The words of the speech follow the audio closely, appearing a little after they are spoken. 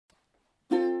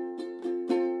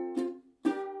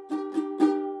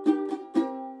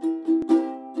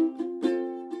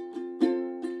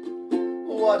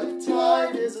What if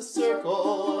time is a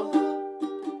circle,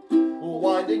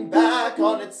 winding back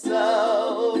on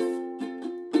itself?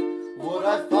 Would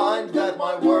I find that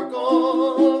my work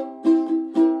will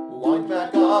wind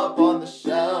back up on the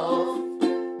shelf?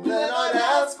 Then I'd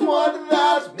ask what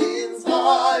that means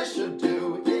I should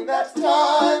do in that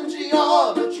time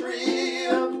geometry.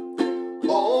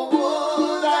 Oh,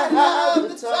 would I have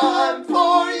the time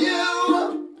for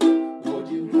you? Would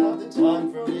you have the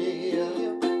time for me?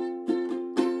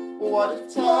 What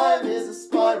if time is a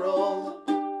spiral?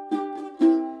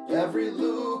 Every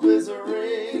loop is a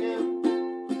ring,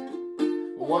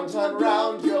 one time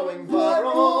round going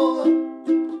viral,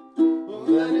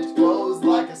 then it goes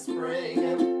like a spring.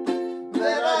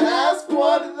 Then I'd ask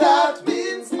what that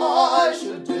means I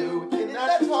should do in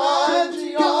that time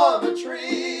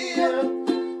geometry.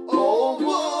 Oh,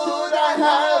 would I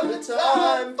have the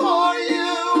time for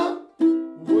you?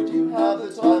 Would you have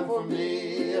the time for me?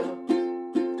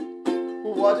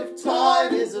 What if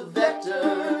time is a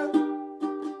vector,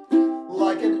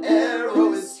 like an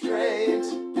arrow is straight,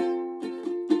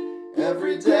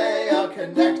 every day a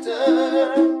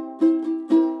connector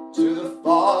to the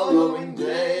following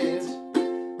date?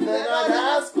 Then I'd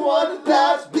ask what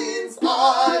that means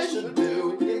I should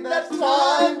do in that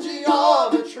time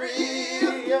geometry.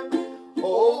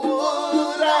 Oh,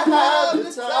 would I have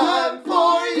the time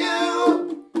for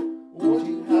you? Would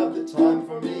you have the time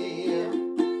for me?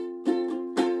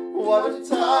 What if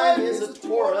time is a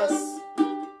torus,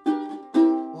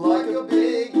 like a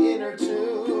big inner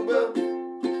tube?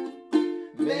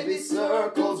 Maybe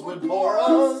circles would bore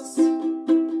us,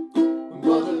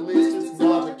 but at least it's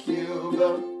not a cube.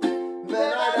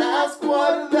 Then I'd ask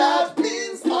what that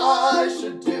means I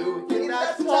should do in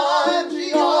that time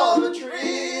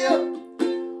geometry.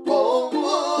 Oh,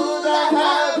 would I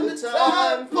have the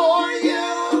time for you?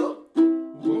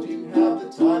 Would you have the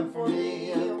time for me?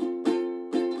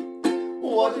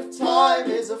 What if time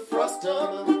is a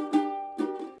frustum?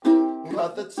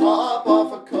 Cut the top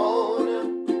off a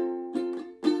cone,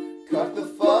 cut the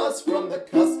fuss from the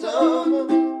custom,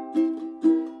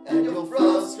 and you'll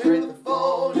frustrate the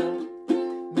phone.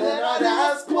 Then I'd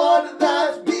ask what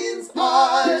that means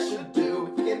I should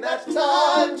do in that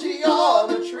time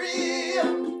geometry.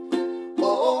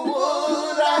 Oh,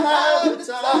 would I have the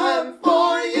time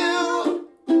for you?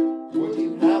 Would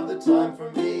you have the time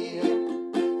for me?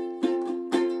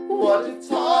 What if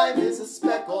time is a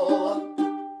speckle,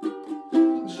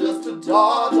 just a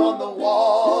dot on the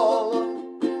wall,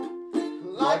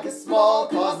 like a small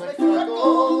cosmic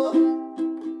freckle,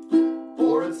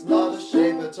 or it's not a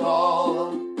shape at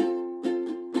all?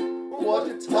 What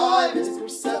if time is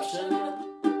perception,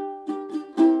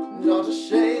 not a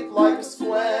shape like a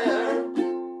square,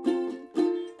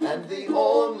 and the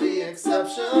only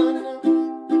exception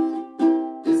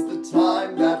is the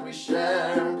time that we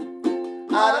share?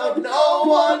 I don't know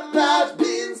what that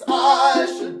means I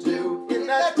should do in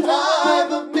that time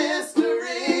of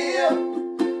mystery,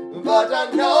 but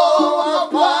I know